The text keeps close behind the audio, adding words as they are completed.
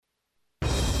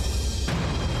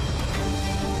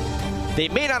They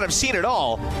may not have seen it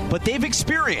all, but they've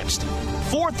experienced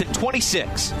 4th and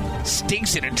 26,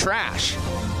 stinks it in trash,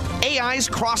 AI's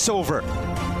crossover,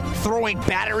 throwing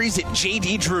batteries at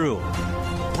J.D. Drew,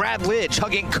 Brad Lidge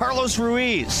hugging Carlos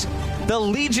Ruiz, the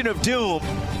Legion of Doom,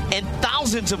 and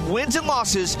thousands of wins and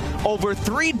losses over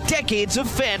 3 decades of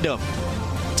fandom.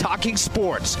 Talking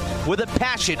sports with a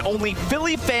passion only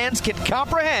Philly fans can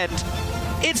comprehend.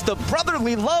 It's the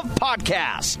Brotherly Love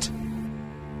Podcast.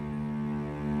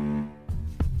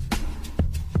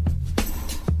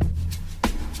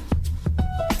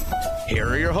 Here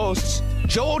are your hosts,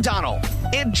 Joe O'Donnell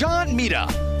and John Mita.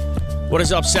 What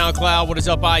is up, SoundCloud? What is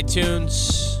up,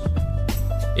 iTunes?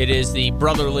 It is the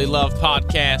Brotherly Love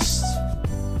Podcast.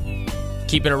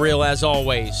 Keeping it real as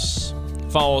always.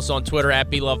 Follow us on Twitter at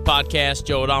BeLovePodcast.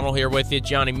 Joe O'Donnell here with you.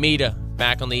 Johnny Mita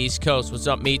back on the East Coast. What's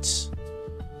up, Meats?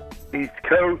 East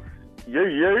Coast.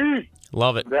 Yay.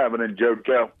 Love it. What's happening,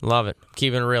 Joe? Love it.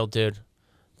 Keeping it real, dude.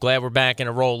 Glad we're back in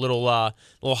a roll. Little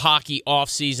hockey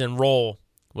off-season roll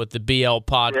with the BL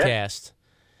Podcast.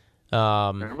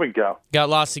 Yeah. There we go. Got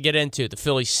lots to get into. The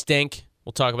Phillies stink.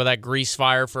 We'll talk about that grease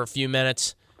fire for a few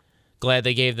minutes. Glad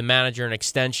they gave the manager an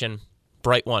extension.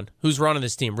 Bright one. Who's running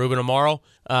this team? Ruben Amaro?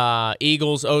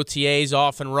 Eagles, OTAs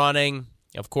off and running.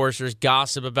 Of course, there's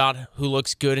gossip about who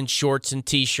looks good in shorts and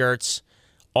T-shirts.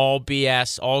 All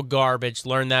BS, all garbage.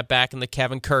 Learned that back in the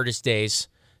Kevin Curtis days.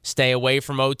 Stay away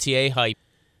from OTA hype.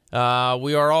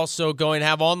 We are also going to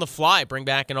have On the Fly. Bring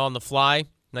back an On the Fly.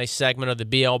 Nice segment of the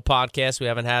BL Podcast we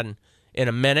haven't had in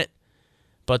a minute.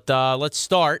 But let's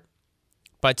start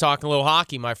by talking a little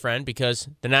hockey, my friend, because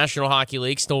the National Hockey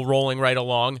League still rolling right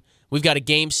along. We've got a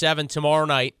Game 7 tomorrow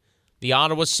night. The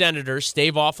Ottawa Senators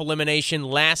stave off elimination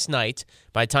last night.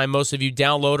 By the time most of you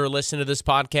download or listen to this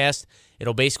podcast,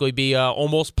 it'll basically be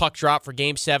almost puck drop for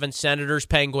Game 7,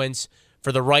 Senators-Penguins,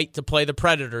 for the right to play the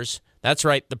Predators. That's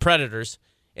right, the Predators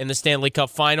in the Stanley Cup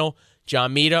Final.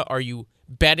 John Mita, are you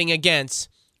betting against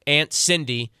Aunt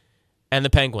Cindy and the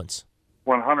Penguins?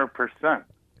 100%. I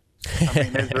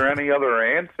mean, is there any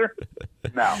other answer?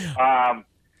 No.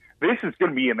 This is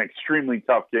going to be an extremely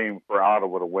tough game for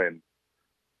Ottawa to win.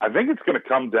 I think it's going to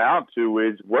come down to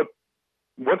is what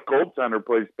goaltender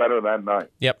plays better that night.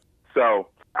 Yep. So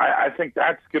I think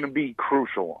that's going to be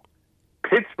crucial.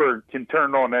 Pittsburgh can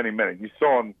turn on any minute. You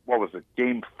saw in, what was it,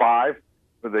 Game 5,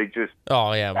 where they just...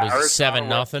 Oh, yeah, it was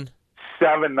 7-0.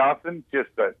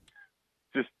 7-0,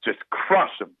 just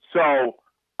crush them. So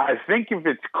I think if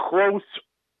it's close,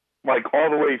 like all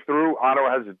the way through,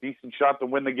 Ottawa has a decent shot to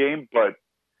win the game, but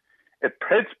if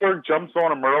Pittsburgh jumps on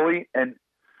them early, and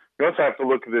you also have to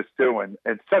look at this too, and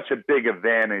it's such a big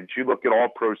advantage. You look at all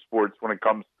pro sports when it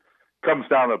comes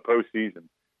down to the postseason.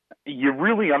 You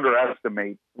really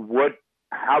underestimate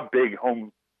how big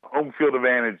home field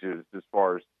advantage is as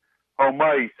far as home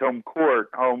ice, home court,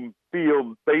 home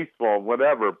field, baseball,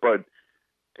 whatever. But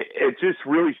it just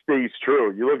really stays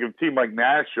true. You look at a team like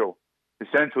Nashville,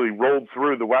 essentially rolled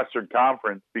through the Western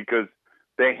Conference because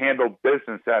they handle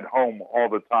business at home all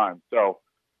the time. So,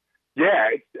 yeah,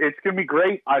 it's going to be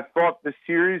great. I thought the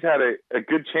series had a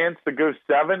good chance to go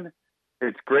 7.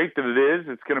 It's great that it is.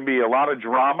 It's going to be a lot of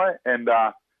drama, and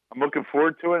I'm looking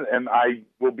forward to it, and I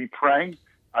will be praying.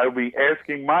 I will be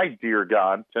asking my dear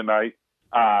God tonight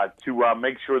to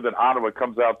make sure that Ottawa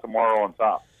comes out tomorrow on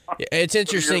top. It's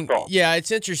interesting. Yeah, it's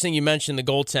interesting you mentioned the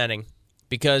goaltending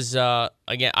because,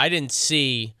 again, I didn't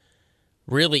see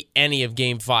really any of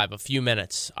Game 5, a few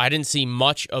minutes. I didn't see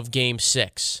much of Game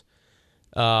 6.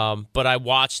 But I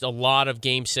watched a lot of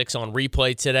Game 6 on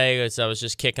replay today as I was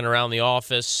just kicking around the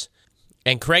office.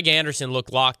 And Craig Anderson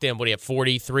looked locked in. What do you have,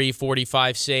 43,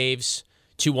 45 saves,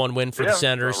 2-1 win for the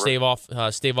Senators, stave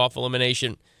off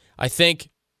elimination. I think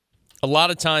a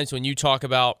lot of times when you talk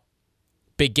about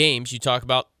big games, you talk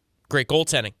about great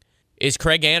goaltending. Is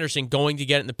Craig Anderson going to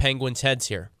get in the Penguins' heads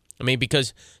here? I mean,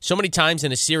 because so many times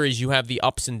in a series you have the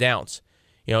ups and downs.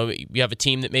 You know, you have a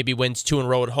team that maybe wins 2 in a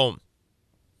row at home.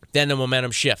 Then the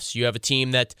momentum shifts. You have a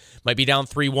team that might be down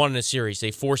 3-1 in a series.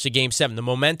 They force a Game 7. The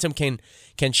momentum can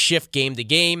shift game to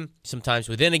game, sometimes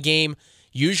within a game.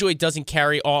 Usually it doesn't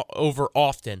carry over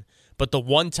often. But the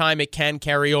one time it can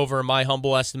carry over, in my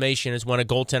humble estimation, is when a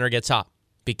goaltender gets hot.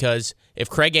 Because if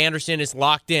Craig Anderson is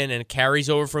locked in and carries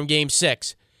over from Game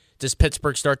 6, does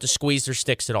Pittsburgh start to squeeze their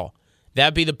sticks at all?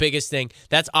 That'd be the biggest thing.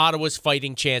 That's Ottawa's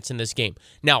fighting chance in this game.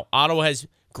 Now, Ottawa has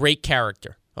great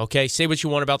character, okay? Say what you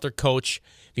want about their coach.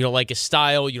 If you don't like his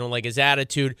style, you don't like his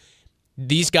attitude,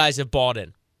 these guys have bought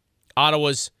in.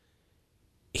 Ottawa's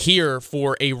here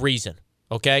for a reason,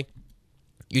 okay?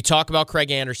 You talk about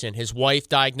Craig Anderson, his wife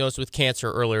diagnosed with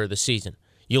cancer earlier this season.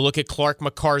 You look at Clark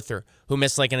MacArthur, who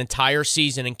missed like an entire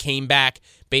season and came back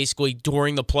basically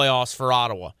during the playoffs for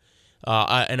Ottawa,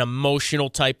 an emotional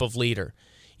type of leader.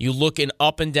 You look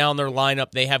up and down their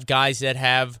lineup, they have guys that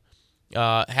have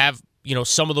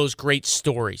some of those great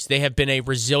stories. They have been a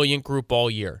resilient group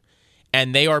all year,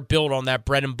 and they are built on that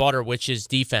bread and butter, which is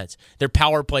defense. Their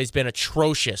power play has been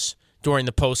atrocious during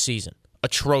the postseason.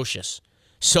 Atrocious.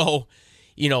 So,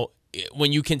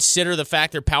 when you consider the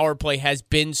fact their power play has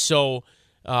been so,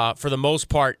 for the most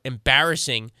part,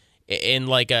 embarrassing in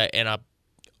a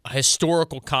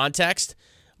historical context,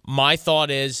 my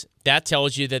thought is that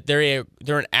tells you that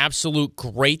they're an absolute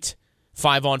great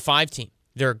 5-on-5 team.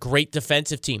 They're a great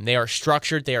defensive team. They are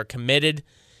structured. They are committed.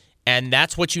 And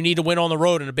that's what you need to win on the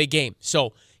road in a big game.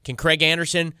 So can Craig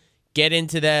Anderson get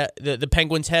into the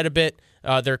Penguins' head a bit,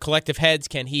 their collective heads?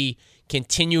 Can he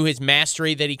continue his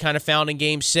mastery that he kind of found in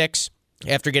Game 6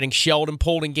 after getting shelled and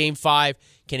pulled in Game 5?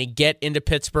 Can he get into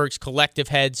Pittsburgh's collective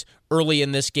heads early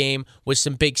in this game with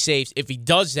some big saves? If he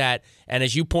does that, and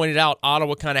as you pointed out,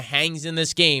 Ottawa kind of hangs in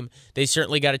this game, they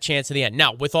certainly got a chance at the end.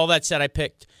 Now, with all that said, I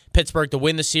picked Pittsburgh to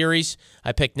win the series.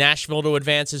 I picked Nashville to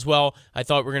advance as well. I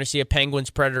thought we were going to see a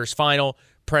Penguins-Predators final.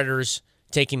 Predators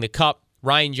taking the cup.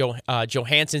 Ryan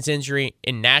Johansson's injury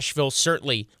in Nashville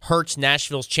certainly hurts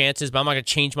Nashville's chances, but I'm not going to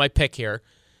change my pick here.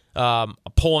 I'm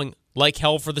pulling like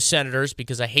hell for the Senators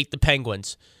because I hate the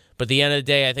Penguins. But at the end of the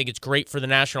day, I think it's great for the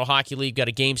National Hockey League. Got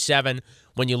a Game 7.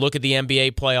 When you look at the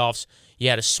NBA playoffs, you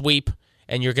had a sweep,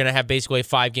 and you're going to have basically a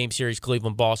 5-game series,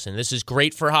 Cleveland-Boston. This is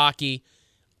great for hockey,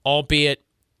 albeit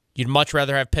you'd much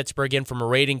rather have Pittsburgh in from a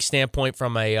rating standpoint,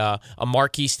 from a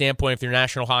marquee standpoint if you're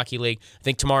National Hockey League. I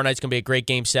think tomorrow night's going to be a great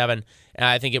Game 7, and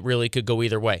I think it really could go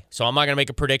either way. So I'm not going to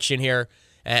make a prediction here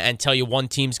and tell you one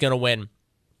team's going to win.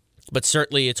 But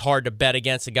certainly it's hard to bet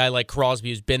against a guy like Crosby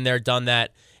who's been there, done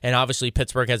that, and obviously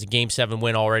Pittsburgh has a Game 7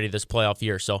 win already this playoff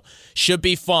year. So should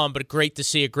be fun, but great to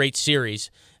see a great series.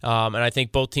 And I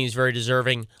think both teams very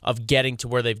deserving of getting to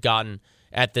where they've gotten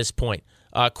at this point.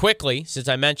 Quickly, since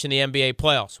I mentioned the NBA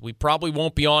playoffs, we probably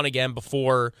won't be on again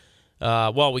before,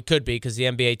 we could be because the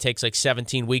NBA takes like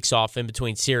 17 weeks off in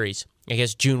between series. I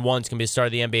guess June 1 is going to be the start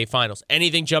of the NBA Finals.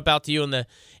 Anything jump out to you in the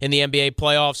NBA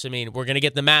playoffs? I mean, we're going to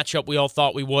get the matchup we all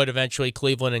thought we would eventually,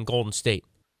 Cleveland and Golden State.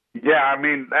 Yeah, I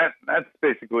mean, that's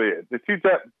basically it. The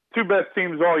two best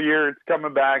teams all year, it's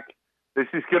coming back. This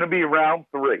is going to be round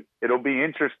 3. It'll be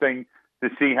interesting to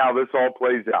see how this all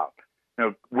plays out.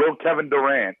 Will Kevin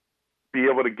Durant be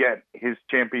able to get his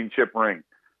championship ring?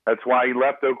 That's why he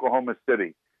left Oklahoma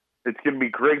City. It's going to be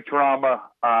great drama.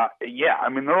 I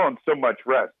mean, they're on so much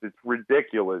rest. It's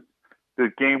ridiculous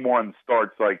that Game 1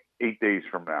 starts like 8 days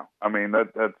from now. I mean,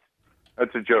 that's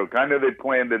a joke. I know they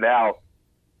planned it out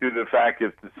due to the fact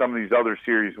that some of these other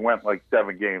series went like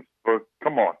 7 games. But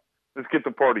come on, let's get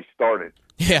the party started.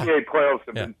 Yeah. NBA playoffs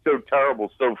have been so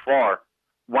terrible so far.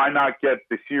 Why not get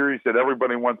the series that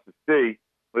everybody wants to see?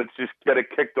 Let's just get it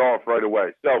kicked off right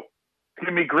away. So it's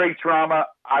going to be great drama.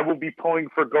 I will be pulling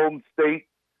for Golden State.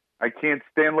 I can't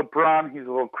stand LeBron. He's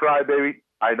a little crybaby.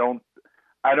 I don't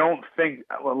think.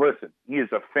 Well, listen, he is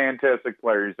a fantastic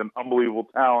player. He's an unbelievable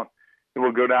talent. He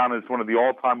will go down as one of the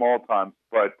all-times.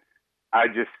 But I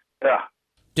just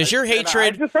does your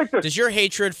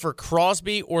hatred for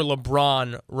Crosby or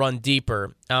LeBron run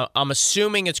deeper? I'm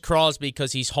assuming it's Crosby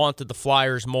because he's haunted the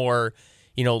Flyers more.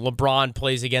 LeBron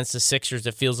plays against the Sixers.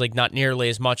 It feels like not nearly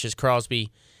as much as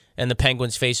Crosby and the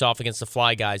Penguins face off against the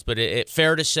Fly Guys. But it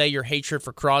fair to say your hatred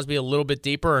for Crosby a little bit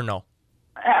deeper or no?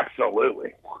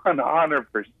 Absolutely. 100%.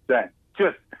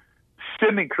 Just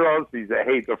Sidney Crosby's a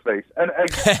hate to face. And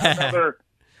another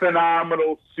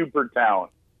phenomenal super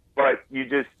talent. But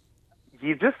it's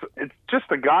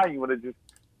just a guy you want to just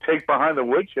take behind the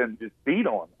woodshed and just beat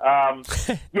on.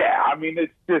 I mean,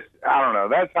 it's just, I don't know.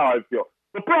 That's how I feel.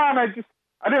 LeBron,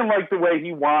 I didn't like the way he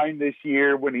whined this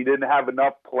year when he didn't have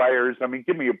enough players. I mean,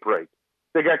 give me a break.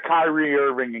 They got Kyrie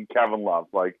Irving and Kevin Love,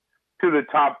 like two of the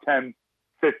top 10,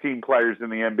 15 players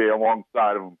in the NBA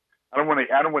alongside of him. I don't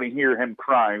want to hear him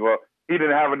crying. Well, he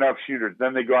didn't have enough shooters.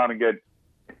 Then they go out and get,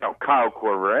 Kyle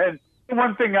Korver. And the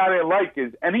one thing I didn't like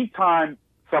is anytime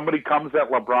somebody comes at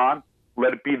LeBron,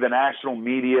 let it be the national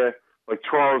media, like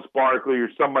Charles Barkley or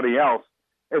somebody else,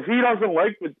 if he doesn't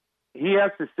like what he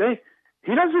has to say,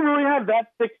 he doesn't really have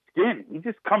that thick skin. He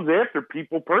just comes after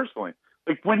people personally.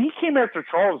 Like when he came after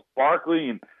Charles Barkley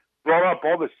and brought up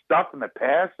all this stuff in the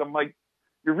past, I'm like,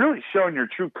 you're really showing your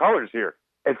true colors here.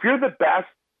 If you're the best,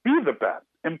 be the best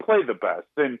and play the best.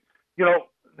 And,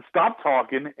 stop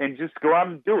talking and just go out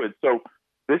and do it. So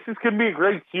this is going to be a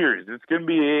great series. It's going to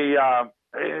be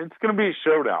a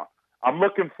showdown. I'm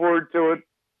looking forward to it.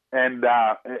 And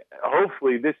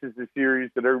hopefully this is the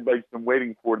series that everybody's been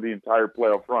waiting for the entire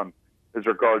playoff run in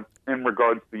regards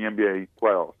to the NBA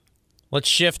playoffs. Let's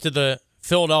shift to the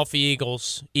Philadelphia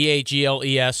Eagles,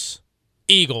 EAGLES,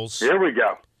 Eagles. Here we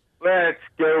go. Let's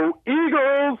go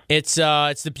Eagles. It's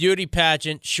the beauty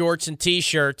pageant, shorts and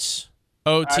T-shirts,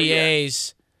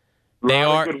 OTAs. They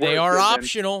are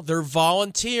optional. They're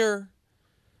volunteer.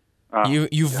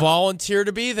 You volunteer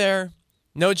to be there.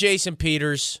 No Jason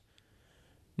Peters.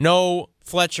 No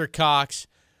Fletcher Cox.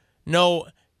 No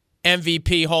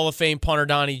MVP Hall of Fame punter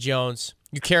Donnie Jones.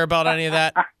 You care about any of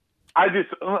that?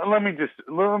 Let me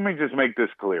just make this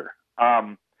clear.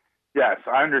 Yes,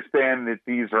 I understand that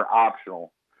these are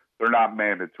optional. They're not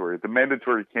mandatory. The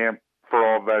mandatory camp for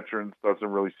all veterans doesn't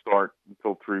really start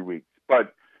until 3 weeks.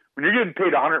 But when you're getting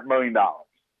paid $100 million,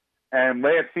 and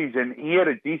last season he had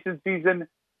a decent season,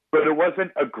 but it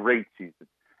wasn't a great season.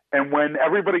 And when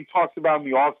everybody talks about in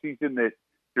the offseason that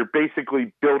you're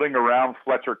basically building around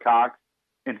Fletcher Cox,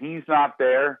 and he's not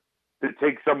there to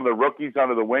take some of the rookies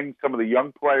under the wing, some of the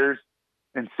young players,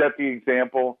 and set the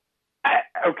example.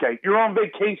 Okay, you're on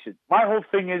vacation. My whole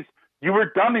thing is you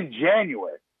were done in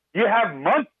January. You have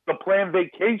months to plan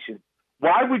vacation.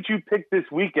 Why would you pick this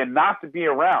weekend not to be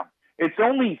around? It's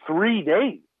only 3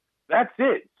 days. That's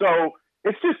it. So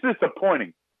it's just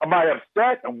disappointing. Am I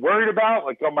upset and worried about,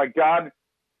 like, oh, my God,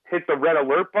 hit the red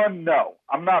alert button? No,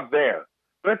 I'm not there.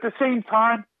 But at the same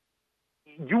time,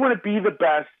 you want to be the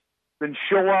best, then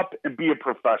show up and be a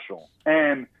professional.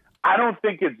 And I don't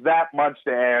think it's that much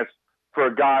to ask for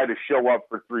a guy to show up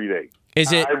for 3 days.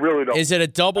 I really don't. Is it a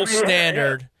double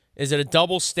standard? Yeah. Is it a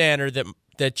double standard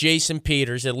that Jason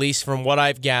Peters, at least from what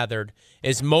I've gathered,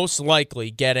 is most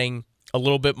likely getting a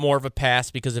little bit more of a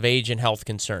pass because of age and health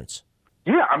concerns?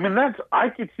 Yeah, I mean, I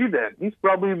could see that. He's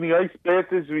probably in the ice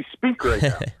bath as we speak right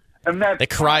now. And that's the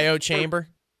cryo chamber?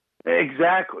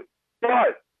 Exactly.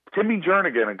 But Timmy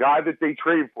Jernigan, a guy that they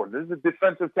traded for, this is a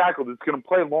defensive tackle that's going to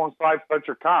play alongside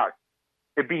Fletcher Cox.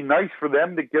 It'd be nice for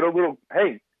them to get a little,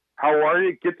 hey, how are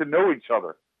you? Get to know each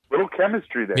other. Little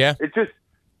chemistry there. Yeah.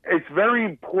 It's very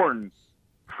important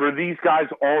for these guys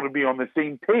all to be on the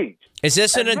same page. Is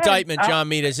this an indictment, John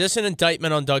Mead? Is this an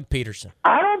indictment on Doug Peterson?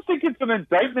 I don't think it's an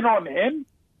indictment on him.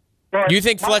 You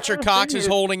think Fletcher Cox is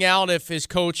holding out if his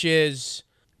coach is,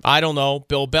 I don't know,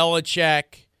 Bill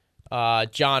Belichick,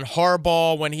 John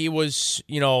Harbaugh when he was,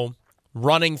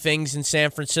 running things in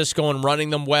San Francisco and running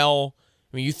them well?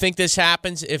 I mean, you think this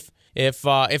happens if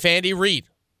Andy Reid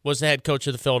was the head coach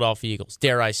of the Philadelphia Eagles?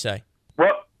 Dare I say?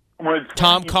 Well,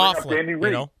 Tom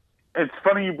Coughlin. It's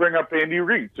funny you bring up Andy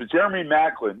Reid. So Jeremy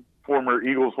Maclin, former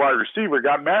Eagles wide receiver,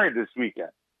 got married this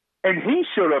weekend, and he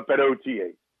showed up at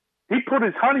OTAs. He put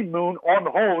his honeymoon on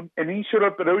hold, and he showed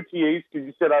up at OTAs because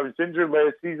he said, I was injured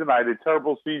last season. I had a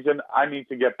terrible season. I need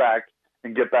to get back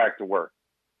to work.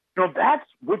 That's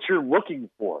what you're looking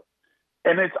for.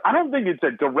 And I don't think it's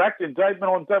a direct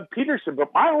indictment on Doug Peterson,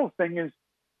 but my whole thing is,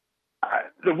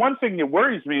 the one thing that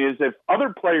worries me is if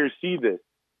other players see this,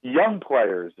 young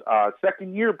players,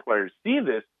 second-year players see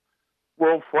this,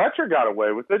 well, Fletcher got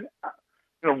away with it.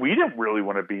 We didn't really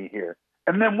want to be here.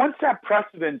 And then once that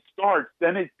precedent starts,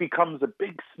 then it becomes a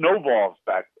big snowball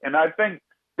effect. And I think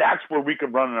that's where we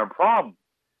could run into a problem.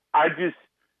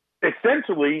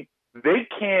 Essentially, they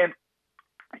can't,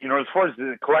 as far as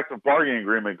the collective bargaining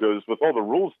agreement goes, with all the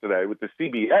rules today, with the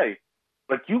CBA,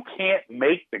 but you can't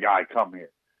make the guy come here.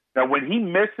 Now, when he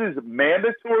misses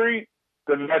mandatory,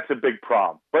 then that's a big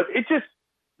problem. But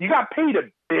you got paid a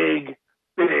big,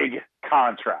 big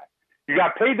contract. You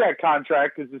got paid that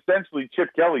contract because essentially Chip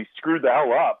Kelly screwed the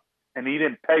hell up, and he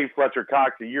didn't pay Fletcher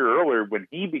Cox a year earlier when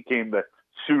he became the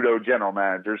pseudo general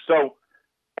manager. So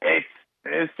it's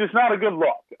just not a good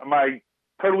look. Am I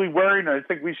totally worried? I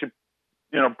think we should,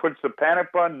 push the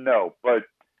panic button. No, but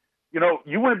you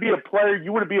want to be a player,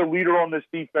 you want to be a leader on this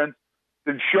defense,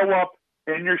 then show up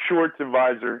in your shorts and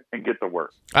visor and get to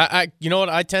work. You know what?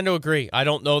 I tend to agree. I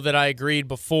don't know that I agreed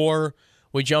before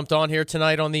we jumped on here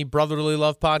tonight on the Brotherly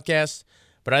Love podcast,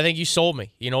 but I think you sold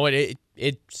me.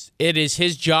 It is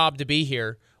his job to be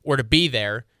here or to be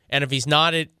there, and if he's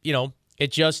not, it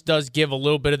just does give a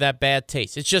little bit of that bad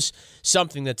taste. It's just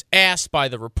something that's asked by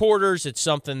the reporters. It's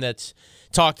something that's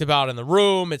talked about in the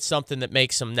room. It's something that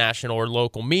makes some national or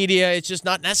local media. It's just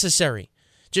not necessary.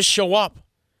 Just show up.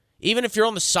 Even if you're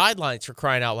on the sidelines, for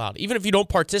crying out loud. Even if you don't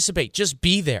participate, just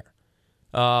be there.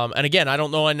 And again, I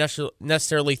don't know I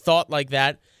necessarily thought like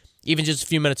that even just a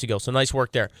few minutes ago, so nice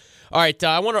work there. All right,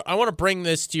 I want to bring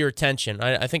this to your attention.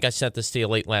 I think I sent this to you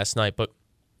late last night, but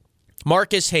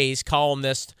Marcus Hayes,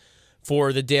 columnist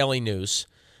for the Daily News,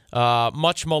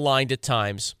 much maligned at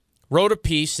times, wrote a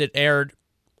piece that aired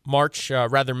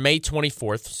May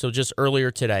 24th, so just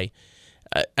earlier today.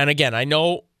 And again, I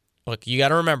know, look, you got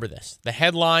to remember this. The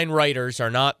headline writers are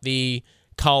not the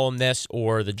columnists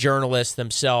or the journalists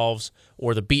themselves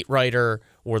or the beat writer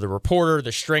or the reporter,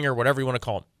 the stringer, whatever you want to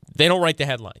call them. They don't write the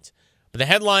headlines. But the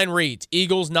headline reads,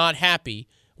 Eagles not happy,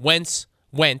 Wentz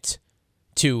went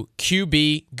to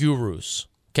QB gurus.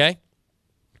 Okay?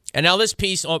 And now this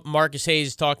piece, Marcus Hayes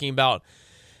is talking about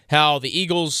how the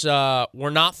Eagles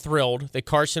were not thrilled that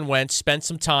Carson Wentz spent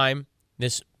some time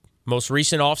this most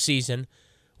recent offseason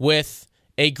with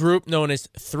a group known as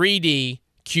 3D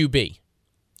QB.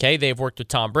 Okay, they've worked with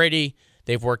Tom Brady.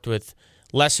 They've worked with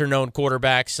lesser-known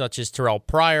quarterbacks such as Terrell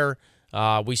Pryor.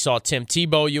 We saw Tim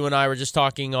Tebow. You and I were just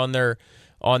talking on their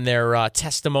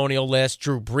testimonial list.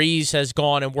 Drew Brees has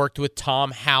gone and worked with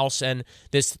Tom House and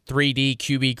this 3D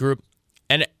QB group.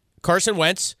 And Carson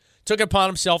Wentz took it upon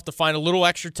himself to find a little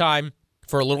extra time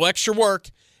for a little extra work,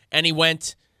 and he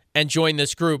went and joined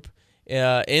this group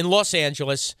in Los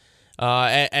Angeles,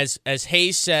 as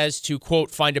Hayes says, to, quote,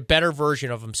 find a better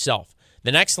version of himself.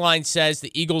 The next line says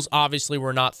the Eagles obviously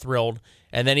were not thrilled,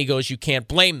 and then he goes, you can't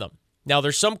blame them. Now,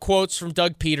 there's some quotes from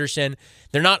Doug Peterson.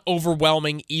 They're not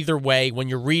overwhelming either way. When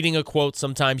you're reading a quote,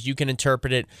 sometimes you can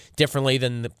interpret it differently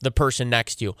than the person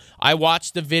next to you. I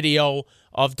watched the video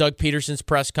of Doug Peterson's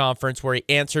press conference where he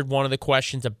answered one of the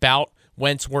questions about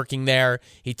Wentz working there.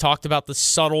 He talked about the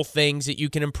subtle things that you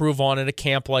can improve on in a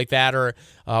camp like that or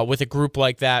with a group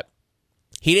like that.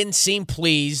 He didn't seem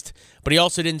pleased, but he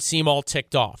also didn't seem all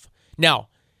ticked off. Now,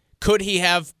 could he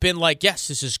have been like, yes,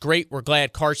 this is great, we're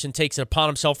glad Carson takes it upon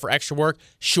himself for extra work?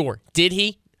 Sure. Did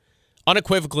he?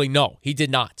 Unequivocally, no, he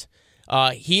did not.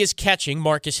 He is catching,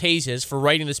 Marcus Hayes is, for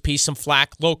writing this piece, some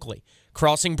flack locally.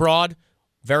 Crossing Broad,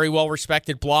 very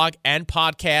well-respected blog and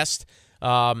podcast.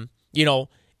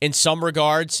 In some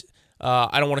regards,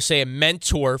 I don't want to say a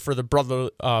mentor for the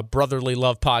Brotherly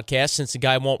Love podcast, since the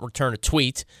guy won't return a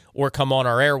tweet or come on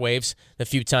our airwaves the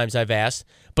few times I've asked.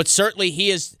 But certainly he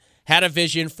has had a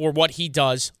vision for what he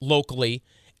does locally,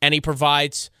 and he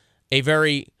provides a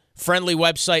very friendly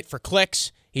website for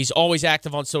clicks. He's always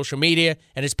active on social media,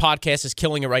 and his podcast is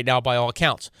killing it right now by all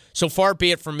accounts. So far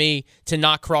be it from me to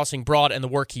knock Crossing Broad and the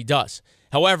work he does.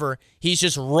 However, he's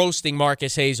just roasting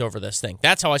Marcus Hayes over this thing.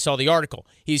 That's how I saw the article.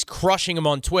 He's crushing him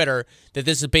on Twitter that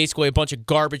this is basically a bunch of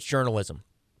garbage journalism.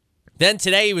 Then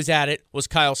today he was at it, was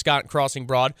Kyle Scott and Crossing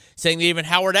Broad, saying that even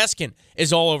Howard Eskin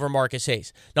is all over Marcus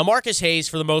Hayes. Now, Marcus Hayes,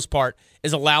 for the most part,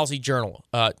 is a lousy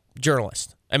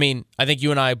journalist. I mean, I think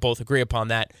you and I both agree upon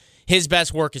that. His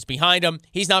best work is behind him.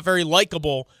 He's not very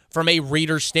likable from a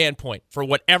reader's standpoint for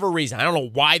whatever reason. I don't know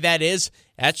why that is.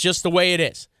 That's just the way it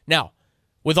is. Now,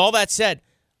 with all that said,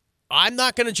 I'm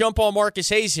not going to jump on Marcus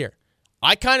Hayes here.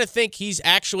 I kind of think he's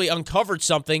actually uncovered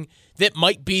something that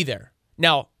might be there.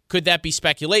 Now, could that be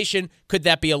speculation? Could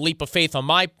that be a leap of faith on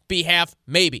my behalf?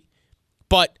 Maybe.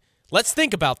 But let's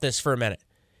think about this for a minute.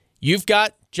 You've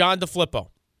got John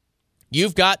DeFilippo.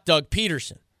 You've got Doug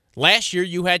Peterson. Last year,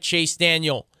 you had Chase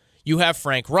Daniel. You have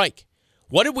Frank Reich.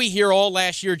 What did we hear all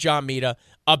last year, John Mita,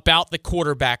 about the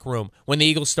quarterback room when the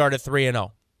Eagles started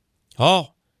 3-0?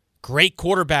 Oh, great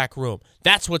quarterback room.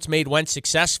 That's what's made Wentz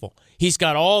successful. He's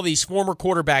got all these former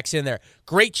quarterbacks in there.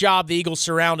 Great job the Eagles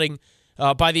surrounding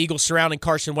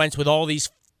Carson Wentz with all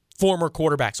these former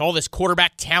quarterbacks, all this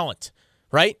quarterback talent,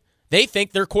 right? They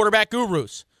think they're quarterback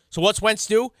gurus. So what's Wentz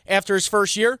do after his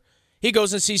first year? He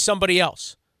goes and sees somebody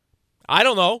else. I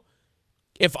don't know.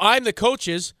 If I'm the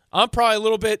coaches, I'm probably a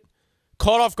little bit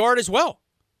caught off guard as well.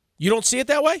 You don't see it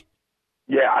that way?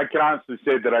 Yeah, I can honestly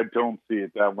say that I don't see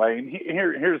it that way. And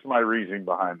here's my reasoning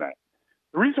behind that.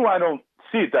 The reason why I don't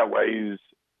see it that way is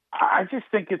I just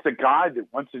think it's a guy that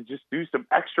wants to just do some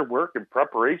extra work and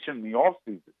preparation in the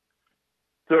offseason.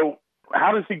 So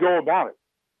how does he go about it?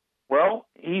 Well,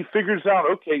 he figures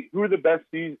out, okay, who are the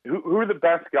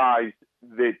best guys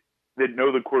that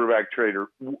know the quarterback trade, or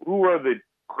who are the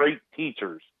great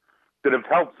teachers that have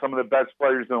helped some of the best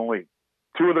players in the league.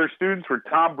 Two of their students were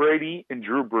Tom Brady and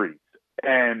Drew Brees,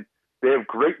 and they have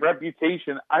great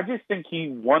reputation. I just think he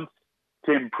wants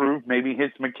to improve maybe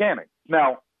his mechanics.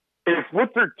 Now, if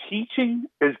what they're teaching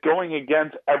is going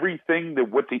against everything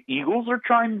that what the Eagles are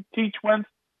trying to teach Wentz,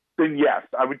 then yes,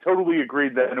 I would totally agree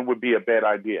that it would be a bad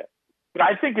idea. But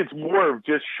I think it's more of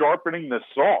just sharpening the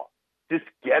saw, just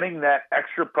getting that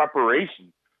extra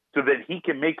preparation so that he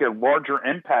can make a larger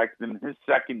impact in his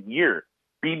second year,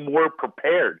 be more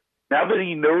prepared. Now that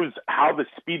he knows how the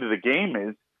speed of the game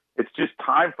is, it's just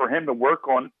time for him to work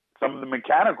on some of the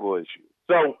mechanical issues.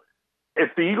 So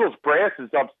if the Eagles brass is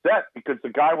upset because the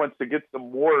guy wants to get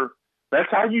some more, that's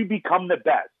how you become the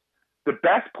best. The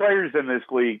best players in this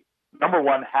league number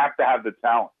one, have to have the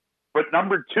talent. But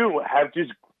number two, have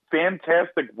just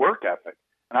fantastic work ethic.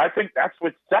 And I think that's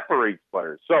what separates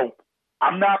players. So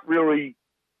I'm not really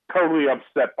totally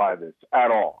upset by this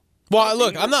at all. Well,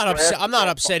 look, I'm not upset. I'm not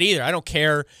upset either. I don't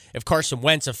care if Carson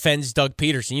Wentz offends Doug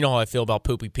Peterson. You know how I feel about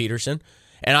Poopy Peterson.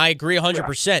 And I agree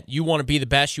 100%. Yeah. You want to be the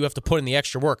best, you have to put in the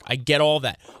extra work. I get all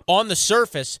that. On the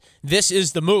surface, this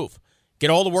is the move. Get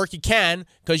all the work you can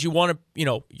because you want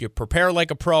to, you prepare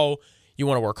like a pro. You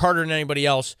want to work harder than anybody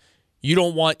else. You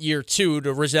don't want year two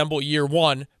to resemble year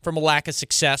one from a lack of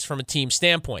success from a team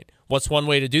standpoint. What's one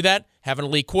way to do that? Have an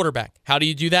elite quarterback. How do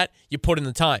you do that? You put in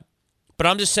the time. But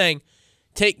I'm just saying,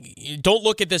 don't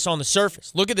look at this on the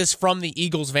surface. Look at this from the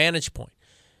Eagles' vantage point.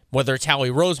 Whether it's Howie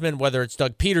Roseman, whether it's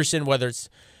Doug Peterson, whether it's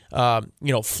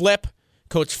Flip,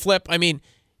 Coach Flip. I mean,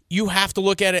 you have to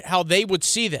look at it how they would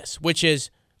see this, which is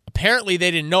apparently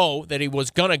they didn't know that he was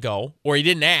going to go, or he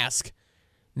didn't ask.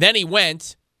 Then he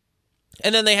went,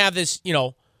 and then they have this,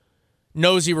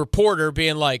 nosy reporter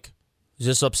being like, does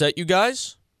this upset you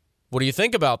guys? What do you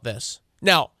think about this?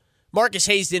 Now, Marcus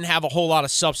Hayes didn't have a whole lot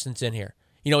of substance in here.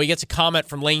 He gets a comment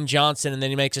from Lane Johnson, and then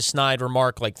he makes a snide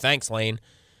remark like, thanks, Lane.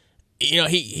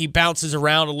 He bounces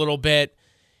around a little bit.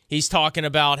 He's talking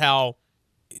about how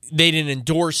they didn't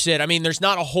endorse it. I mean, there's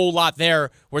not a whole lot there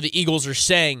where the Eagles are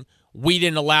saying, we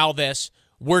didn't allow this.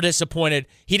 We're disappointed.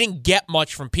 He didn't get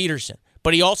much from Peterson,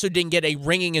 but he also didn't get a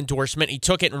ringing endorsement. He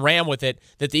took it and ran with it,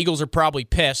 that the Eagles are probably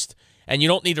pissed, and you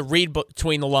don't need to read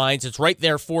between the lines. It's right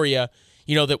there for you,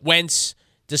 that Wentz,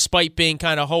 despite being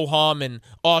kind of ho-hum and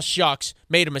aw shucks,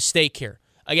 made a mistake here.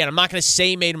 Again, I'm not going to say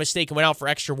he made a mistake and went out for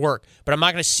extra work, but I'm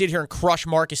not going to sit here and crush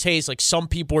Marcus Hayes like some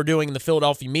people are doing in the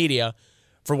Philadelphia media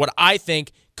for what I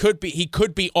think he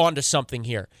could be onto something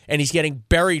here. And he's getting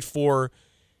buried for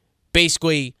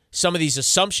basically some of these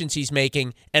assumptions he's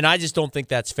making, and I just don't think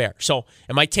that's fair. So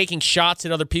am I taking shots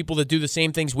at other people that do the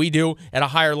same things we do at a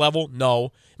higher level?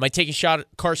 No. Am I taking a shot at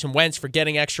Carson Wentz for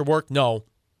getting extra work? No.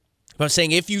 But I'm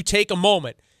saying if you take a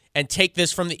moment and take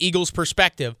this from the Eagles'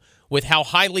 perspective with how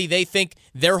highly they think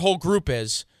their whole group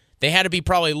is, they had to be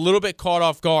probably a little bit caught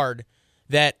off guard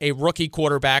that a rookie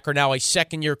quarterback or now a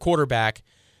second-year quarterback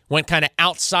went kind of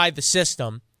outside the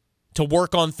system to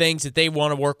work on things that they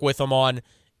want to work with them on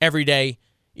every day.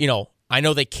 I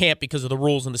know they can't because of the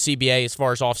rules in the CBA as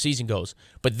far as offseason goes,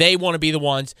 but they want to be the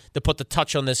ones that put the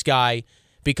touch on this guy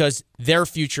because their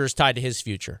future is tied to his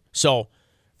future. So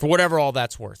for whatever all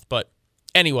that's worth. But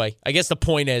anyway, I guess the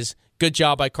point is, good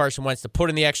job by Carson Wentz to put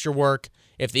in the extra work.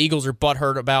 If the Eagles are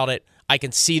butthurt about it, I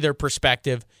can see their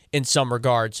perspective in some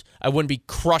regards. I wouldn't be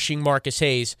crushing Marcus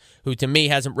Hayes, who to me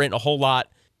hasn't written a whole lot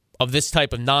of this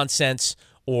type of nonsense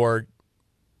or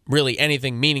really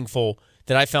anything meaningful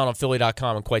that I found on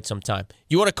Philly.com in quite some time.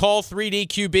 You want to call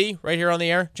 3DQB right here on the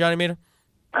air, Johnny Meter?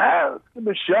 Let's give it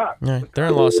a shot. Right, they're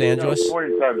in Los Angeles.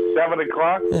 7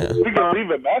 o'clock. Yeah. We can leave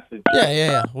a message.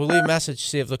 Yeah. We'll leave a message,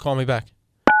 see if they'll call me back.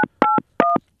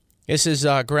 This is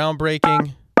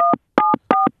groundbreaking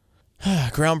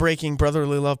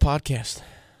Brotherly Love podcast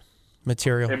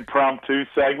material. Impromptu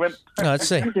segment. No, let's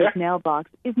see. User's mailbox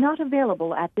is not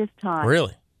available at this time.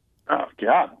 Really? Oh,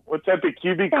 God. What type of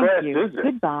QB class is it?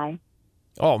 Goodbye.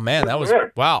 Oh, man, that was,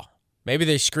 wow. Maybe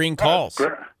they screen calls.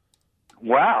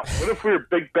 Wow. What if we were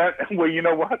Big Ben? Well, you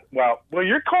know what? Well,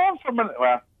 you're calling from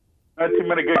not too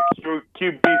many good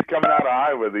QBs coming out of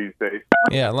Iowa these days.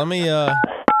 Yeah, let me,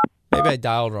 maybe I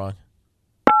dialed wrong.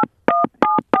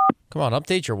 Come on,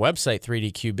 update your website,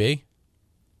 3DQB.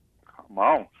 Come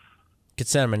on. You could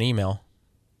send them an email.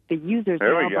 The user's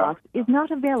mailbox is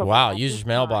not available. Wow, user's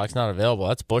mailbox not available.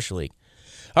 That's Bush League.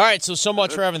 All right, so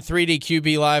much for having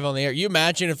 3DQB live on the air. You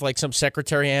imagine if some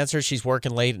secretary answers, she's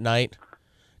working late at night,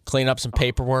 clean up some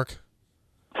paperwork.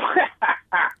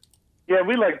 Yeah,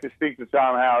 we like to speak to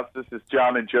Tom House. This is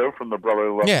John and Joe from the Brotherly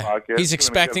Love podcast. He's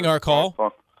expecting our call.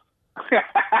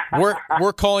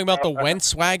 We're calling about the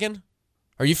Wentz wagon.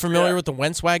 Are you familiar with the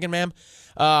Wentz wagon, ma'am?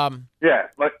 Yeah,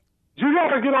 you got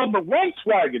to get on the Wentz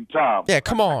wagon, Tom. Yeah,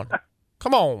 come on.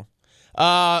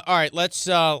 All right, let's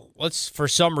for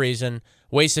some reason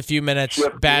waste a few minutes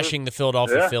bashing the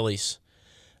Philadelphia Phillies.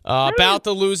 About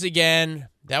to lose again.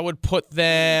 That would put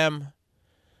them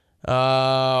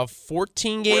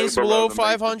 14 games below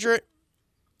 500.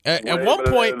 At one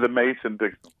point, the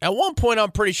Mason-Dixon. At one point,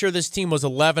 I'm pretty sure this team was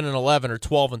 11-11 or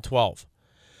 12-12,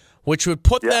 which would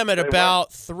put them at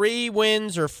about 3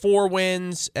 wins or 4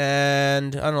 wins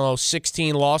and,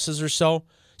 16 losses or so.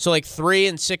 So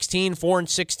 3-16,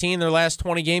 4-16 their last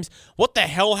 20 games. What the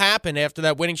hell happened after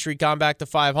that winning streak gone back to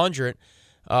 500?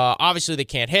 Obviously, they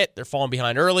can't hit. They're falling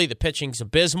behind early. The pitching's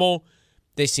abysmal.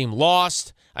 They seem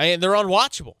lost. They're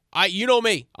unwatchable. You know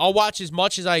me. I'll watch as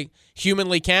much as I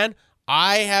humanly can.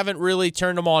 I haven't really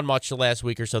turned them on much the last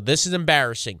week or so. This is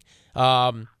embarrassing.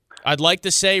 I'd like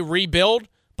to say rebuild,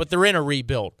 but they're in a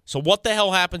rebuild. So what the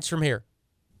hell happens from here?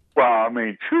 Well, I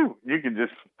mean, you can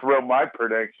just throw my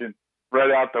prediction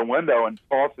right out the window and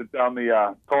toss it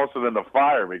in the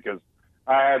fire, because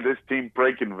I had this team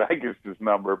breaking Vegas'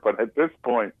 number. But at this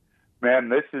point, man,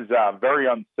 this is very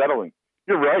unsettling.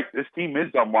 You're right. This team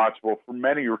is unwatchable for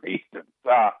many reasons.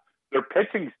 Their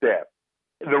pitching staff.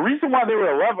 The reason why they were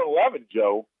 11-11,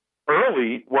 Joe,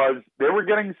 early was they were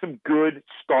getting some good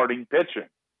starting pitching.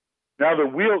 Now the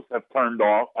wheels have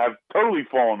totally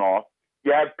fallen off.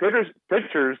 You have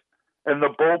pitchers and the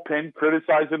bullpen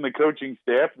criticizing the coaching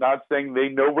staff, not saying they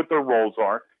know what their roles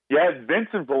are. You had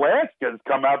Vincent Velasquez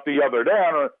come out the other day.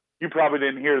 I don't know, you probably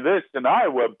didn't hear this in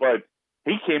Iowa, but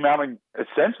he came out and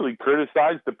essentially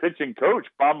criticized the pitching coach,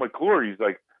 Bob McClure. He's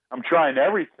like, I'm trying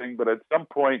everything, but at some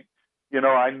point,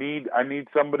 I need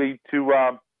somebody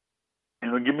to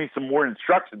give me some more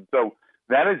instruction. So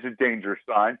that is a dangerous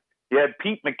sign. You had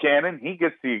Pete McCannon. He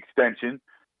gets the extension.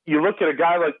 You look at a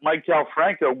guy like Maikel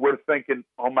Franco, we're thinking,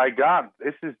 oh, my God,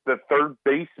 this is the third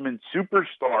baseman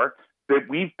superstar that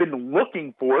we've been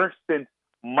looking for since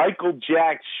Michael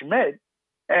Jack Schmidt.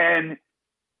 And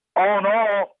all in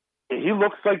all, he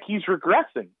looks like he's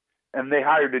regressing. And they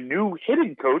hired a new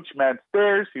hitting coach, Matt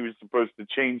Stairs. He was supposed to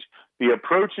change the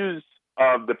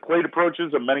plate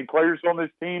approaches of many players on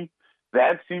this team.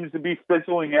 That seems to be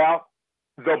fizzling out.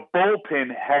 The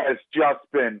bullpen has just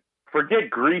been, forget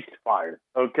grease fire,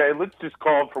 okay? Let's just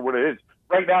call it for what it is.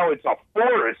 Right now, it's a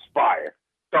forest fire.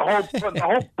 The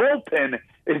whole bullpen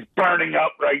is burning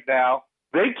up right now.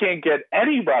 They can't get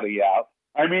anybody out.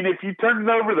 I mean, if you turn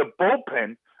it over the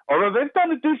bullpen, although they've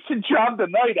done a decent job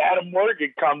tonight, Adam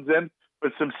Morgan comes in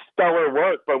with some stellar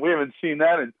work, but we haven't seen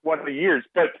that in 20 years.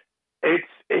 But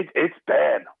it's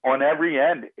bad on every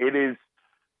end.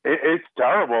 It's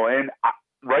terrible. And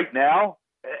right now,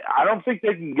 I don't think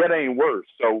they can get any worse.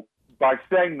 So by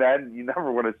saying that, you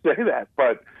never want to say that,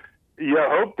 but you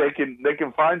hope they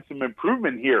can find some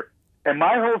improvement here. And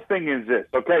my whole thing is this,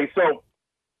 okay? So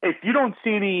if you don't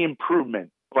see any improvement,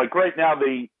 like right now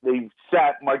they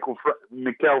sat Maikel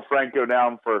Franco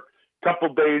down for a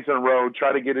couple days in a row,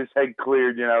 try to get his head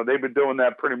cleared. They've been doing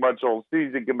that pretty much all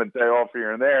season, give him a day off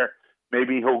here and there.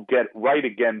 Maybe he'll get right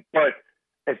again. But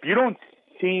if you don't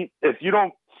see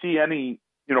any,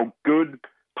 good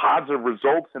positive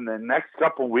results in the next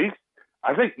couple of weeks,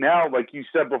 I think now, like you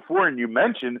said before, and you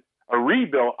mentioned a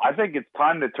rebuild, I think it's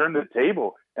time to turn the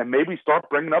table and maybe start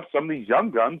bringing up some of these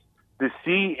young guns to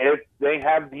see if they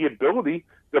have the ability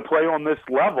to play on this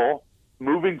level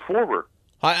moving forward.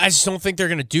 I just don't think they're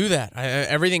going to do that.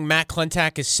 Everything Matt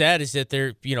Klentak has said is that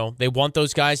they want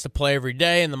those guys to play every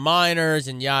day in the minors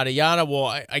and yada yada.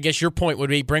 Well, I guess your point would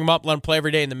be bring them up, let them play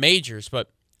every day in the majors. But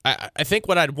I think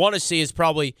what I'd want to see is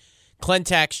probably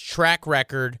Klentak's track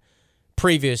record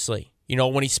previously.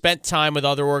 When he spent time with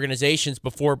other organizations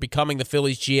before becoming the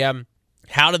Phillies GM,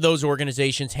 how did those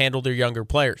organizations handle their younger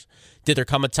players? Did there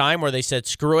come a time where they said,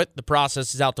 screw it, the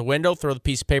process is out the window, throw the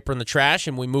piece of paper in the trash,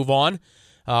 and we move on?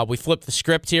 We flip the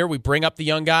script here. We bring up the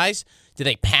young guys. Do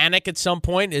they panic at some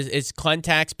point? Is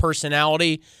Klentak's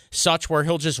personality such where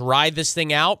he'll just ride this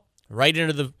thing out right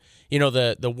into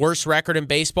the worst record in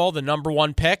baseball, the number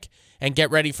one pick, and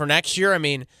get ready for next year? I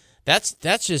mean, that's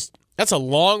a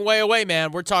long way away,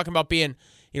 man. We're talking about being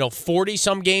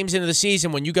 40-some games into the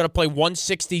season when you got to play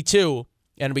 162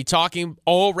 and be talking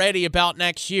already about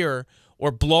next year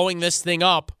or blowing this thing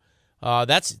up.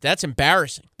 That's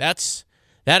embarrassing.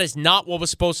 That is not what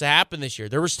was supposed to happen this year.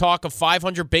 There was talk of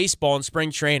 500 baseball in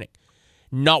spring training.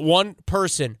 Not one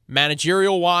person,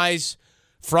 managerial-wise,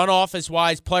 front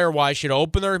office-wise, player-wise, should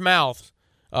open their mouths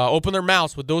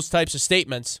with those types of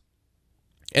statements.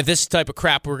 And this is the type of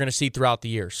crap we're going to see throughout the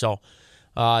year. So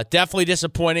definitely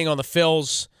disappointing on the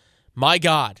Phils. My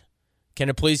God, can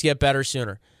it please get better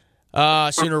sooner?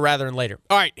 Sooner rather than later.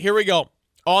 All right, here we go.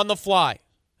 On the fly.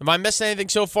 Am I missing anything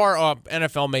so far? Oh,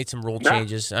 NFL made some rule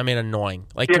changes. I mean, annoying.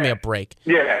 Give me a break.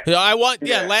 Yeah.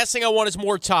 Last thing I want is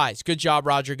more ties. Good job,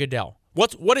 Roger Goodell.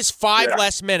 What is 5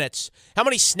 less minutes? How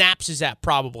many snaps is that,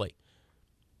 probably?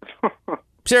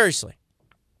 Seriously.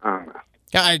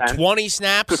 20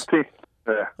 snaps? 15.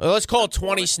 Yeah. Let's call it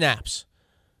 20 snaps.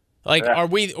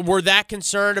 We're that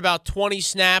concerned about 20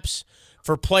 snaps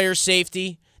for player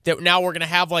safety that now we're going to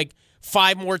have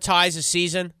 5 more ties a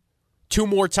season? 2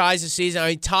 more ties a season? I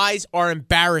mean, ties are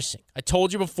embarrassing. I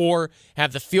told you before,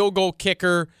 have the field goal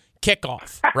kicker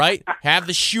kickoff, right? Have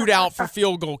the shootout for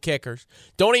field goal kickers.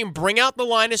 Don't even bring out the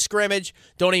line of scrimmage.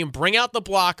 Don't even bring out the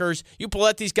blockers. You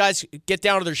let these guys get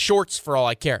down to their shorts for all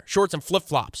I care. Shorts and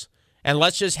flip-flops. And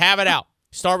let's just have it out.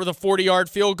 Start with a 40-yard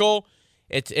field goal.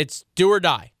 It's do or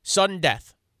die. Sudden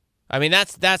death. I mean,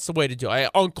 that's the way to do it.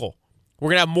 Uncle, we're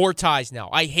going to have more ties now.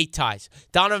 I hate ties.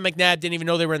 Donovan McNabb didn't even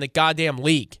know they were in the goddamn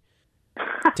league.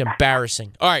 It's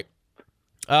embarrassing. All right.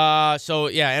 So,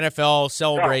 yeah, NFL,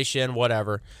 celebration,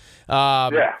 whatever.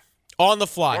 On the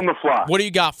fly. On the fly. What do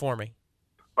you got for me?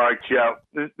 All right, Joe.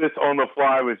 This on the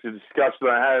fly was a discussion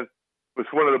I had with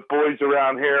one of the boys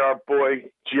around here, our boy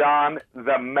John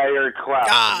the Mayor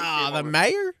Klaus. The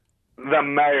Mayor? The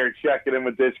Mayor checking in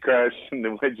with this question,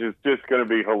 which is just going to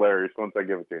be hilarious once I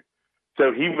give it to you.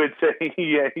 So he would say,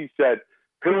 he said,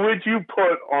 who would you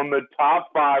put on the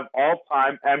top 5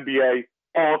 all-time NBA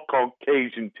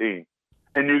all-Caucasian team?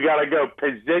 And you got to go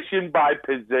position by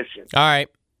position. All right.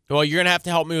 Well, you're going to have to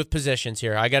help me with positions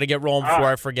here. I got to get rolling before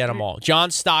I forget them all.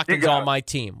 John Stockton's on my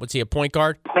team. What's he, a point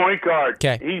guard? Point guard.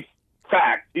 Okay. He's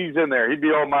fact. He's in there. He'd be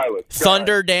on my list.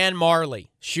 Thunder Dan Marley.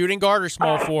 Shooting guard or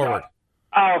small forward?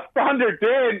 Thunder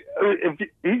Dan,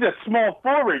 he's a small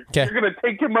forward. Okay. You're going to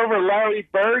take him over Larry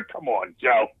Bird? Come on,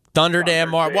 Joe. Thunder Dan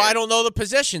Marley. Well, I don't know the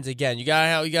positions again. You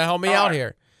got to help me out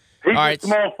here. He's a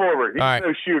small forward. He's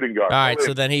no shooting guard. All right,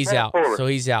 so then he's out. Forward. So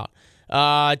he's out.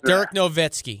 Dirk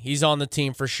Nowitzki. He's on the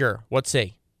team for sure. What's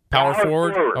he? Power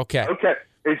forward? Okay. Okay.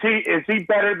 Is he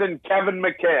better than Kevin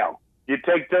McHale? You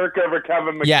take Dirk over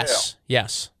Kevin McHale?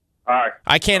 Yes. All right.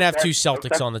 I can't have two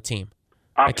Celtics on the team.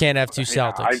 I can't have two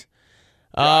Celtics.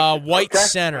 White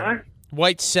center. Right.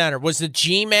 White center. Was the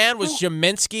G-Man, was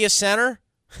Jaminski a center?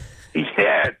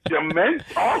 Yeah,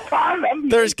 Jaminski. All time.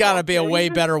 There's got to be a way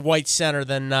better white center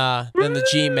than the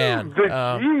G-Man.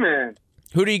 The G-Man.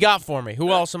 Who do you got for me?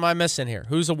 Who else am I missing here?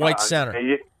 Who's a white center?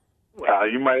 You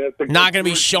might have to. Not going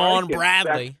to be Sean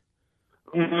Bradley.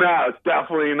 No, it's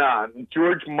definitely not.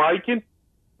 George Mikan.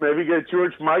 Maybe get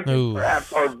George Mikan.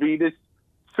 Perhaps Arvydas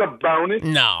Sabonis.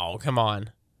 No, come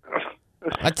on.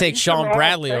 I'd take Sean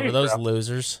Bradley over those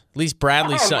losers. At least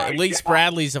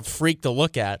Bradley's a freak to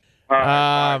look at. We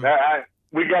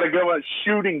got to go with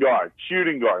shooting guard.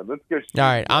 Shooting guard. Let's go. All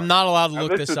right, I'm not allowed to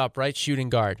look this up, right? Shooting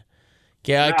guard.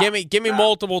 Yeah, give me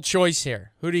multiple choice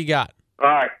here. Who do you got? All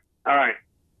right.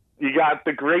 You got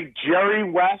the great Jerry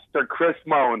West or Chris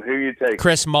Mullin. Who you take?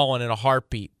 Chris Mullin in a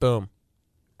heartbeat. Boom.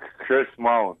 Chris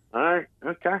Mullin. All right.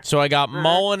 Okay. So I got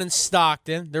Mullin and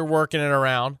Stockton. They're working it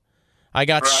around. I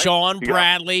got Sean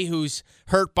Bradley, who's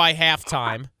hurt by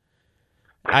halftime.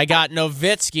 I got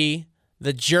Nowitzki,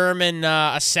 the German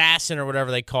assassin or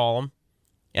whatever they call him.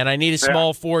 And I need a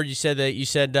small forward. You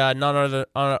said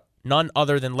none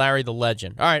other than Larry the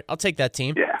Legend. All right, I'll take that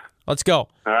team. Yeah. Let's go. All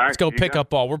right, let's go pick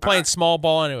up ball. We're playing small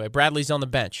ball anyway. Bradley's on the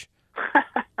bench.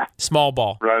 Small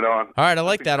ball. Right on. All right, I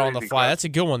like that on the fly. That's a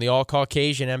good one, the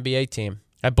all-Caucasian NBA team.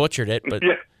 I butchered it, but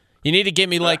you need to give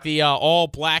me like the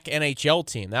all-black NHL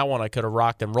team. That one I could have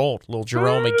rocked and rolled. Little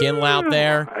Jerome McGinley out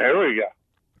there. There we go.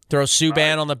 Throw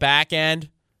Subban on the back end.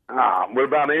 What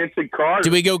about Anson Carter?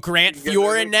 Do we go Grant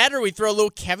Fuhr in net, or we throw a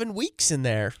little Kevin Weeks in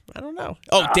there? I don't know.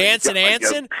 Oh, Danson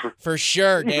Anson? For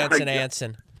sure, Danson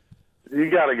Anson. You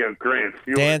got to go Grant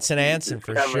Fuhr. Danson Anson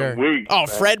for sure. Weeks,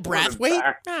 Fred Brathwaite?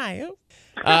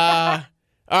 All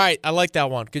right, I like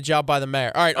that one. Good job by the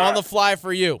mayor. All right, on the fly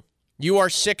for you. You are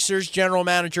Sixers general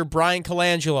manager Brian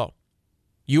Colangelo.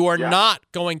 You are not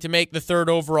going to make the 3rd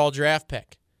overall draft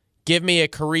pick. Give me a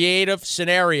creative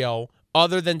scenario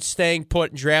other than staying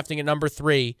put and drafting at number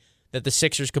 3 that the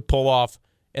Sixers could pull off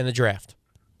in the draft.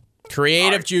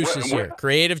 Creative juices here.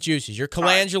 Creative juices. You're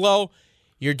Colangelo.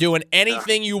 You're doing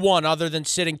anything you want other than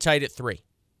sitting tight at 3.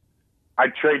 I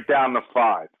trade down to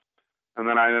 5, and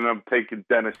then I end up taking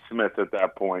Dennis Smith at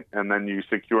that point, and then you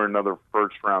secure another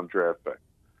first-round draft pick.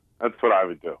 That's what I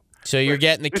would do. So you're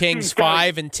getting the Kings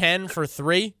 5 and 10 for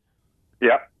 3?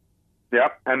 Yep.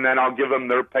 And then I'll give them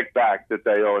their pick back that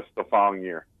they owe us the following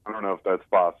year. I don't know if that's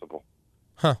possible.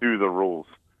 Do the rules.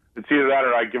 It's either that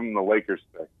or I give them the Lakers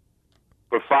pick.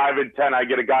 But 5 and 10, I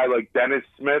get a guy like Dennis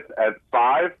Smith at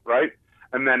 5, right?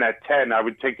 And then at 10, I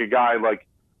would take a guy like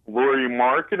Lauri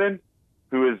Markkanen,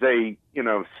 who is a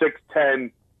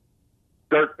 6'10",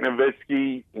 Dirk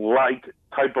Nowitzki-like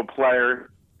type of player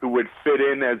who would fit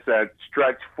in as that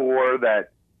stretch 4,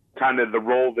 that kind of the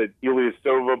role that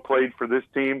Ilyasova played for this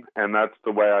team, and that's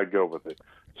the way I go with it.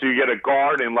 So you get a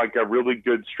guard and like a really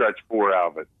good stretch 4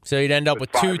 out of it. So you'd end up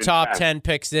with 2 top 10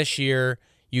 picks this year.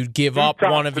 You'd give up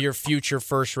one of your future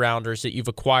first-rounders that you've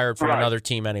acquired from another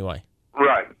team anyway.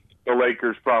 Right. The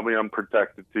Lakers probably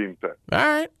unprotected team pick. All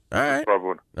right.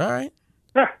 Probably. All right.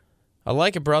 Yeah. I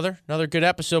like it, brother. Another good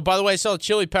episode. By the way, I saw the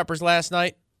Chili Peppers last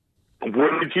night.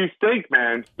 What did you think,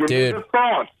 man? Give me the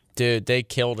thoughts. Dude, they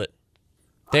killed it.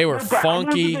 They were funky. How long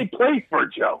did they play for,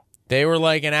 Joe? They were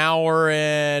like an hour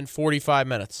and 45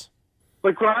 minutes.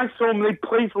 Like, when I saw them, they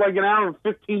played for like an hour and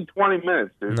 15, 20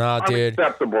 minutes, dude. No, dude.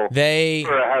 Unacceptable for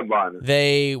a headliner.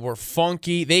 They were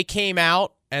funky. They came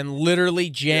out and literally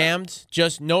jammed.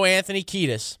 Just no Anthony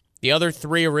Kiedis. The other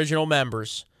 3 original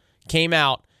members came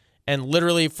out and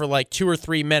literally for like 2 or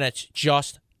 3 minutes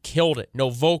just killed it. No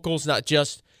vocals, not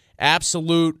just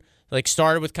absolute, like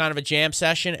started with kind of a jam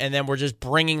session and then we're just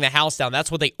bringing the house down. That's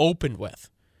what they opened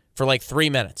with for like 3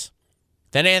 minutes.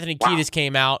 Then Anthony Kiedis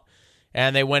came out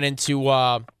and they went into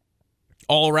All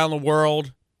Around the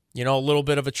World, you know, a little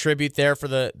bit of a tribute there for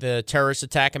the terrorist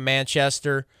attack in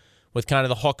Manchester with kind of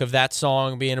the hook of that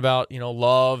song being about, you know,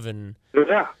 love and...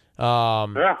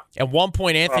 At one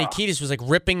point, Anthony Kiedis was like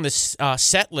ripping the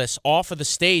set list off of the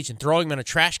stage and throwing them in a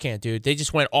trash can, dude. They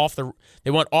just went off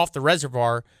the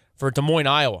reservoir for Des Moines,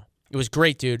 Iowa. It was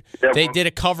great, dude. They did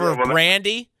a cover of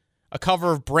Brandy,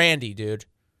 dude.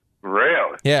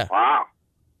 Really? Yeah. Wow.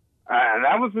 And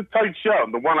that was a tight show.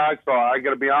 The one I saw, I got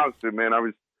to be honest with you,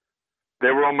 man. They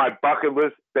were on my bucket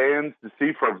list bands to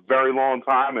see for a very long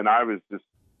time, and I was just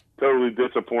totally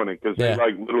disappointed because they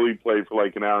like literally played for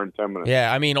like an hour and 10 minutes.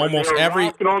 Yeah, I mean, almost they were every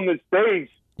rocking on the stage.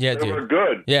 Yeah, they dude. were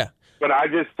good. Yeah, but I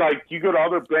just like you go to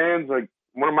other bands like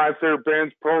one of my favorite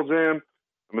bands, Pearl Jam.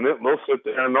 I mean, they'll sit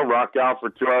there and they'll rock out for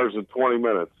 2 hours and 20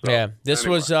 minutes. So, yeah, this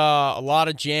was a lot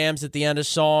of jams at the end of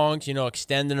songs. You know,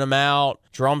 extending them out,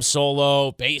 drum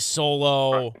solo, bass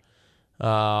solo.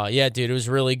 Yeah, dude, it was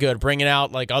really good. Bringing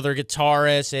out like other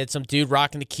guitarists. They had some dude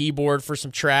rocking the keyboard for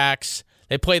some tracks.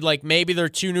 They played like maybe their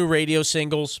 2 new radio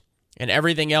singles and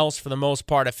everything else for the most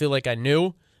part I feel like I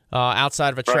knew.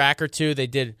 Outside of a track or two, they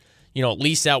did, you know, at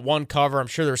least that one cover. I'm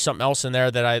sure there was something else in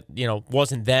there that I, you know,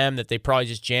 wasn't them that they probably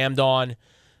just jammed on.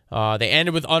 They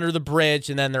ended with Under the Bridge,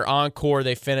 and then their encore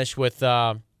they finished with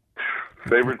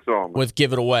favorite song with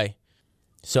Give It Away.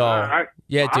 So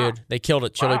yeah, dude, they killed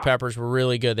it. Chili Peppers were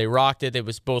really good. They rocked it. It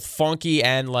was both funky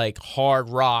and like hard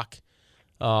rock,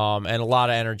 and a lot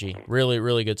of energy. Really,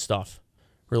 really good stuff.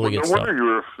 Really good stuff. No wonder you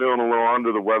were feeling a little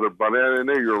under the weather, but I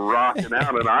know you're rocking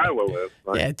out in Iowa last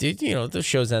night. Yeah, dude, you know, the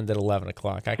show's end at 11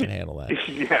 o'clock. I can handle that.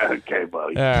 Yeah, okay,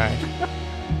 buddy. All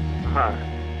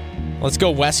right. Let's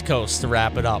go West Coast to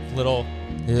wrap it up. Little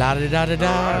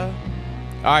la-da-da-da-da.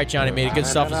 All right, Johnny, made good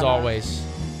stuff as always.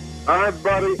 All right,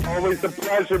 buddy. Always a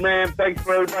pleasure, man. Thanks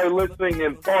for everybody listening,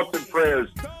 and thoughts and prayers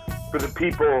for the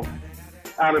people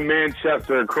out of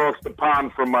Manchester, across the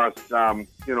pond from us.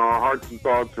 You know, our hearts and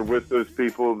thoughts are with those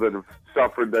people that have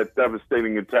suffered that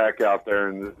devastating attack out there.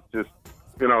 And just,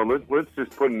 you know, let's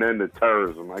just put an end to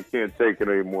terrorism. I can't take it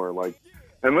anymore.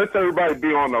 And let's everybody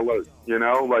be on alert, you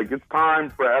know? Like, it's time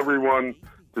for everyone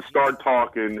to start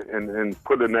talking and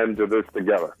put an end to this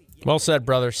together. Well said,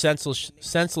 brother. Senseless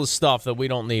stuff that we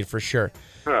don't need for sure.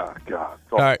 Oh, God.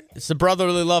 All right. It's the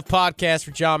Brotherly Love Podcast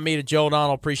for John Mita, Joe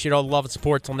O'Donnell. Appreciate all the love and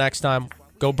support. Till next time,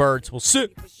 go Birds. We'll see.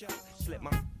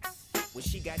 When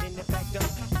she got in the back door,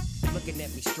 looking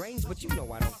at me strange, but you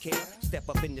know I don't care. Step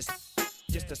up in this,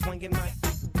 just a swinging mic.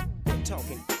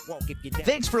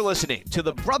 Thanks for listening to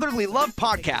the Brotherly Love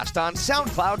Podcast on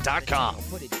SoundCloud.com.